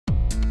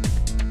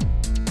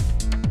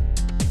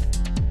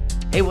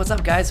Hey, what's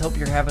up guys? Hope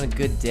you're having a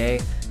good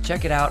day.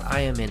 Check it out, I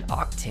am in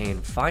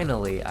Octane.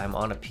 Finally, I'm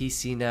on a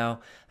PC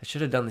now. I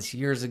should have done this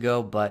years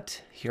ago,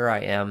 but here I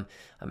am.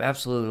 I'm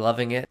absolutely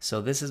loving it.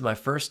 So this is my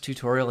first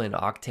tutorial in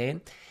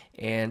Octane,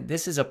 and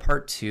this is a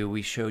part 2.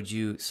 We showed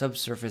you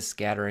subsurface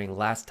scattering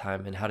last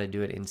time and how to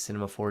do it in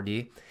Cinema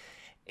 4D.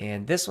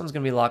 And this one's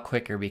going to be a lot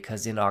quicker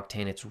because in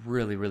Octane it's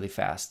really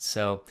fast.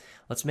 So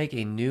let's make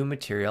a new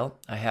material.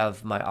 I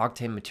have my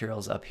Octane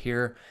materials up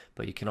here,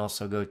 but you can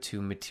also go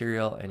to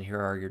material and here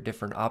are your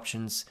different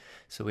options.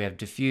 So we have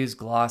diffuse,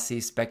 glossy,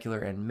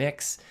 specular, and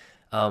mix.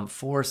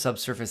 For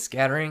subsurface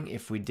scattering,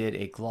 if we did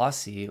a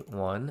glossy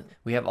one,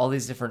 we have all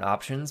these different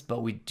options,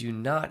 but we do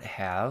not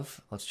have,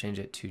 let's change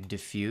it to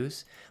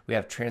diffuse. We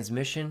have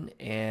transmission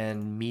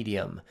and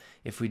medium.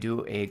 If we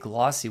do a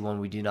glossy one,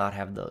 we do not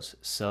have those.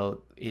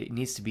 So it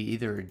needs to be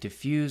either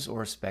diffuse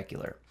or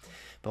specular.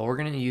 But we're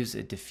going to use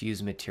a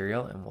diffuse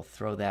material and we'll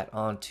throw that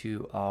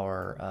onto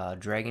our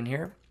dragon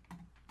here.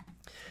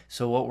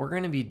 So what we're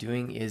going to be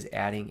doing is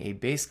adding a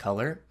base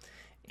color,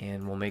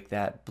 and we'll make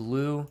that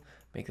blue.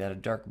 Make that a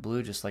dark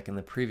blue just like in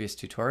the previous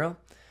tutorial,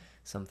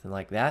 something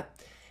like that.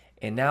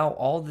 And now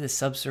all the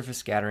subsurface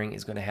scattering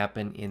is going to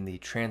happen in the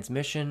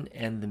transmission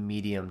and the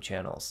medium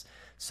channels.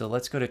 So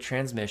let's go to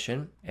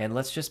transmission and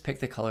let's just pick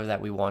the color that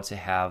we want to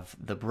have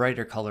the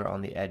brighter color on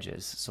the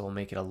edges. So we'll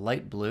make it a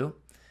light blue,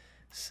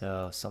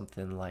 so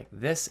something like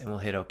this, and we'll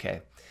hit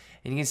OK.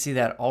 And you can see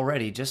that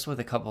already, just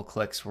with a couple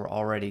clicks, we're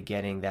already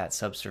getting that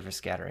subsurface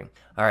scattering.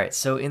 All right,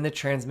 so in the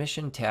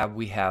transmission tab,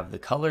 we have the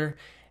color,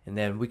 and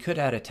then we could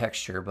add a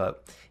texture,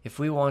 but if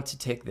we want to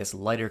take this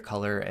lighter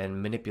color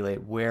and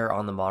manipulate where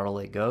on the model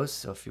it goes,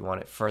 so if you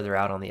want it further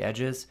out on the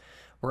edges,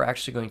 we're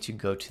actually going to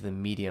go to the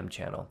medium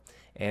channel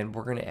and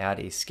we're going to add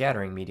a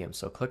scattering medium.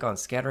 So click on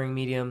scattering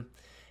medium and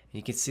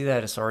you can see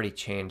that it's already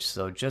changed.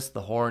 So just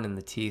the horn and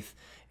the teeth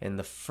and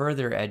the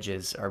further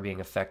edges are being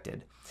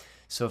affected.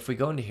 So if we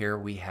go into here,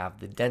 we have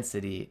the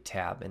density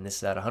tab, and this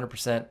is at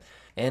 100%.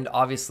 And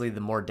obviously the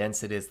more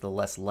dense it is, the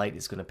less light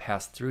is going to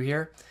pass through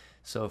here.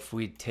 So if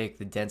we take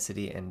the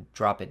density and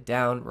drop it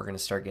down, we're going to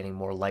start getting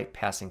more light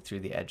passing through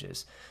the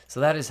edges.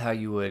 So that is how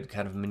you would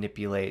kind of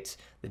manipulate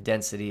the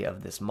density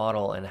of this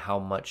model and how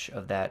much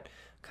of that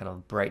kind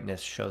of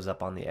brightness shows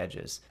up on the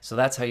edges. So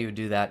that's how you would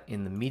do that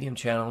in the medium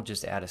channel.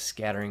 Just add a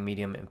scattering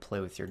medium and play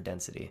with your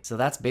density. So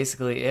that's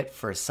basically it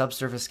for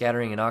subsurface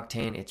scattering in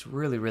Octane. It's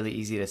really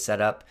easy to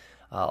set up,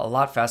 a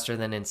lot faster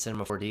than in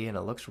Cinema 4D, and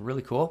it looks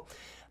really cool.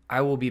 I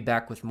will be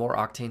back with more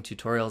Octane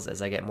tutorials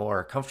as I get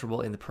more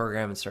comfortable in the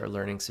program and start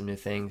learning some new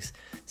things.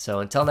 So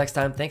until next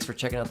time, thanks for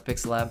checking out the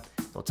Pixel Lab.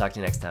 We'll talk to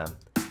you next time.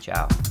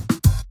 Ciao.